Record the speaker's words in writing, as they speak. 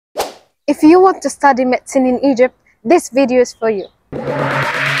If you want to study medicine in Egypt, this video is for you.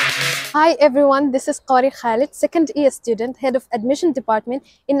 Hi everyone, this is Qari Khalid, second year student, head of admission department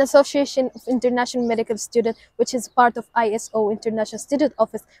in Association of International Medical Students, which is part of ISO, International Student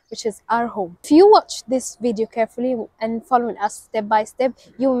Office, which is our home. If you watch this video carefully and follow us step by step,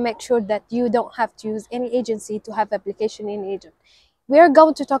 you will make sure that you don't have to use any agency to have application in Egypt. We are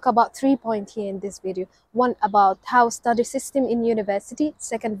going to talk about 3 points here in this video. One, about how study system in university.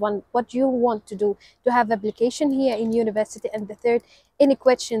 Second one, what you want to do to have application here in university. And the third, any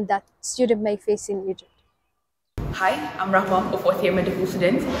question that student may face in Egypt. Hi, I'm Rahma, a fourth year medical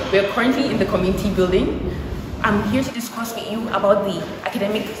student. We are currently in the community building. I'm here to discuss with you about the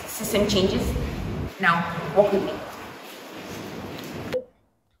academic system changes. Now, walk with me.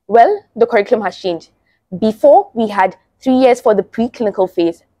 Well, the curriculum has changed. Before, we had 3 years for the preclinical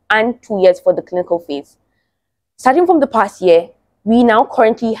phase and 2 years for the clinical phase. Starting from the past year, we now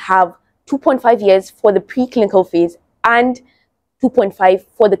currently have 2.5 years for the preclinical phase and 2.5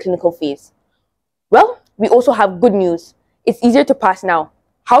 for the clinical phase. Well, we also have good news. It's easier to pass now.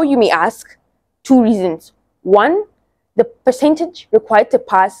 How, you may ask? 2 reasons. One, the percentage required to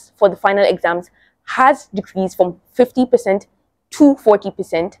pass for the final exams has decreased from 50% to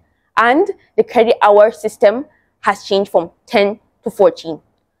 40%, and the credit hour system has changed from 10 to 14.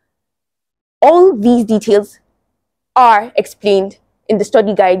 All these details are explained in the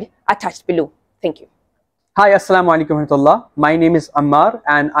study guide attached below. Thank you. Hi, Assalamu alaikum warahmatullah. My name is Ammar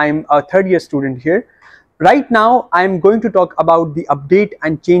and I'm a third year student here. Right now, I'm going to talk about the update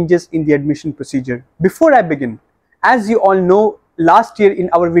and changes in the admission procedure. Before I begin, as you all know, last year in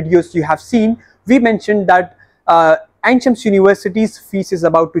our videos you have seen, we mentioned that Ain Shams University's fees is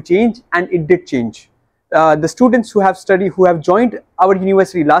about to change, and it did change. The students who have joined our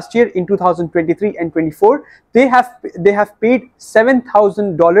university last year in 2023 and 24, they have paid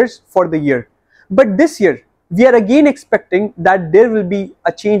 $7,000 for the year. But this year, we are again expecting that there will be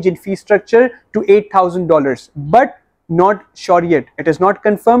a change in fee structure to $8,000, but not sure yet. It is not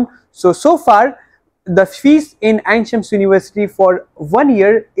confirmed. So far, the fees in Ain Shams University for 1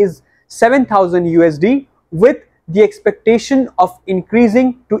 year is 7,000 USD, with the expectation of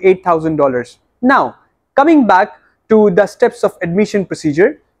increasing to $8,000. Now, coming back to the steps of admission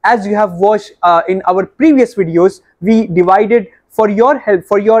procedure, as you have watched in our previous videos, we divided, for your help,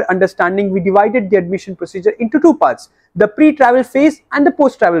 for your understanding, we divided the admission procedure into 2 parts, the pre-travel phase and the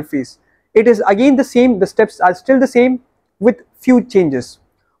post-travel phase. It is again the same, the steps are still the same with few changes.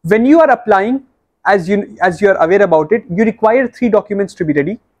 When you are applying, as you are aware about it, you require 3 documents to be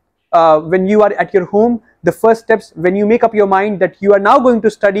ready. When you are at your home, the first steps, when you make up your mind that you are now going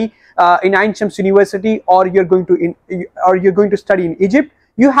to study in Ain Shams University, or you're going to study in Egypt,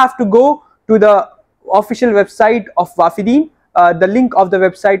 you have to go to the official website of Wafidin. The link of the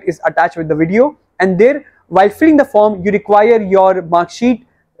website is attached with the video, and there, while filling the form, you require your mark sheet,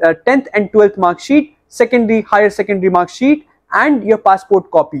 10th and 12th mark sheet, higher secondary mark sheet, and your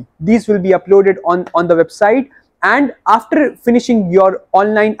passport copy. These will be uploaded on the website. And after finishing your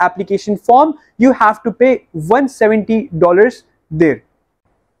online application form, you have to pay $170 there.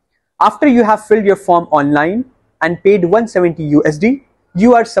 After you have filled your form online and paid 170 USD,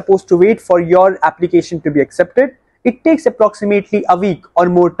 you are supposed to wait for your application to be accepted. It takes approximately a week or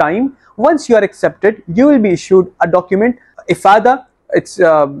more time. Once you are accepted, you will be issued a document, Ifada, it's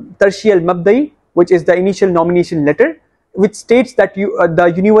Tarshi al-Mabda'i, which is the initial nomination letter, which states that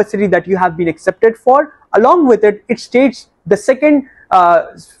the university that you have been accepted for. Along with it, it states the second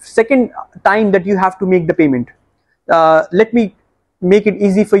time that you have to make the payment. Let me make it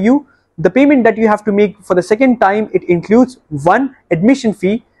easy for you. The payment that you have to make for the second time, it includes 1, admission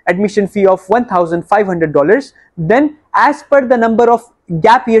fee of $1,500. Then, as per the number of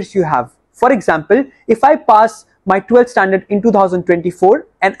gap years you have. For example, if I pass my 12th standard in 2024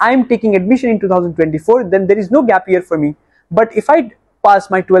 and I am taking admission in 2024, then there is no gap year for me. But if I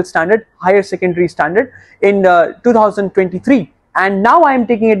pass my 12th standard, higher secondary standard, in 2023, and now I am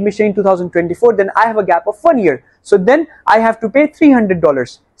taking admission in 2024, then I have a gap of 1 year. So then I have to pay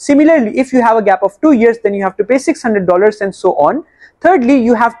 $300. Similarly, if you have a gap of 2 years, then you have to pay $600 and so on. Thirdly,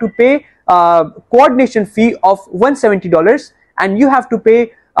 you have to pay coordination fee of $170, and you have to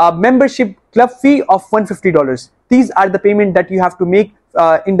pay membership club fee of $150. These are the payment that you have to make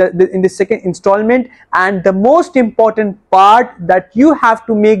in the second installment, and the most important part, that you have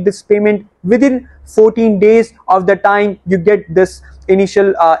to make this payment within 14 days of the time you get this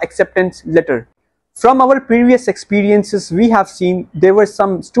initial acceptance letter. From our previous experiences, we have seen there were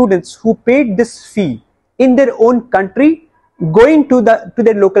some students who paid this fee in their own country, going to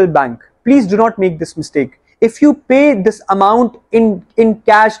their local bank. Please do not make this mistake. if you pay this amount in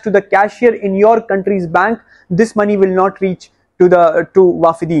cash to the cashier in your country's bank, this money will not reach to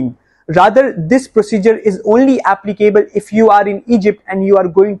Wafideen. Rather, this procedure is only applicable if you are in Egypt and you are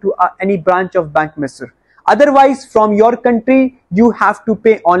going to any branch of Bank Misr. Otherwise, from your country, you have to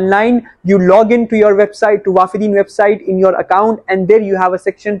pay online. You log into your website, to Wafideen website in your account, and there you have a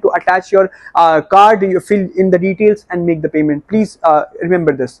section to attach your card. You fill in the details and make the payment. Please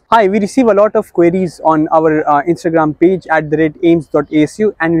remember this. Hi, we receive a lot of queries on our Instagram page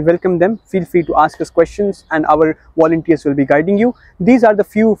 @aims.asu, and we welcome them. Feel free to ask us questions and our volunteers will be guiding you. These are the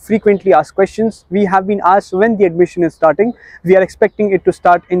few frequently asked questions. We have been asked when the admission is starting. We are expecting it to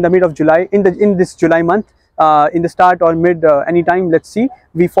start in the mid of July, in this July month. In the start or mid, anytime, let's see.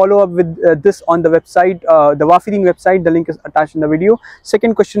 We follow up with this on the website, the Wafideen website. The link is attached in the video.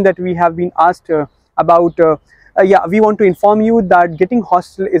 Second question that we have been asked about, we want to inform you that getting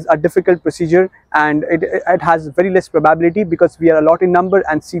hostel is a difficult procedure, and it has very less probability because we are a lot in number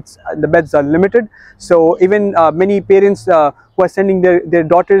and seats, the beds are limited. So even many parents who are sending their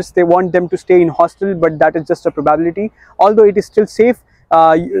daughters, they want them to stay in hostel, but that is just a probability. Although it is still safe,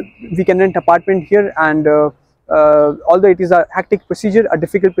 we can rent apartment here, and although it is a hectic procedure, a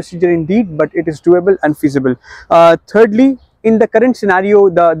difficult procedure indeed, but it is doable and feasible. Thirdly, in the current scenario,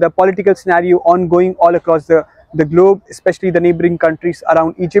 the political scenario ongoing all across the globe, especially the neighboring countries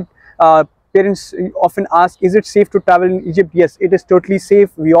around Egypt, parents often ask, is it safe to travel in Egypt? Yes, it is totally safe.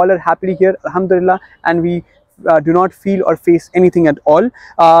 We all are happily here, alhamdulillah, and we do not feel or face anything at all.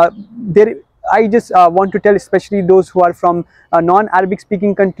 I just want to tell, especially those who are from non-Arabic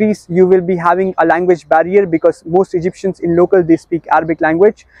speaking countries, you will be having a language barrier because most Egyptians in local, they speak Arabic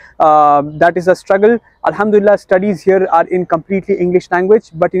language. That is a struggle. Alhamdulillah, studies here are in completely English language,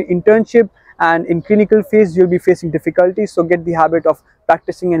 but in internship and in clinical phase, you'll be facing difficulties. So get the habit of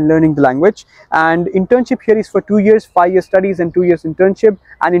practicing and learning the language. And internship here is for 2 years, 5 years studies and 2 years internship.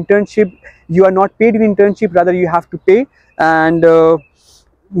 And internship, you are not paid in internship, rather you have to pay. And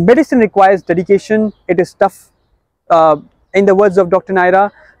medicine requires dedication. It is tough. In the words of Dr.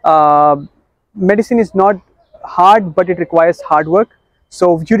 Naira, medicine is not hard, but it requires hard work.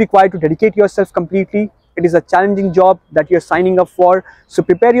 So you require to dedicate yourself completely. It is a challenging job that you're signing up for. So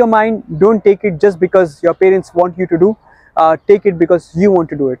prepare your mind. Don't take it just because your parents want you to do. Take it because you want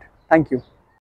to do it. Thank you.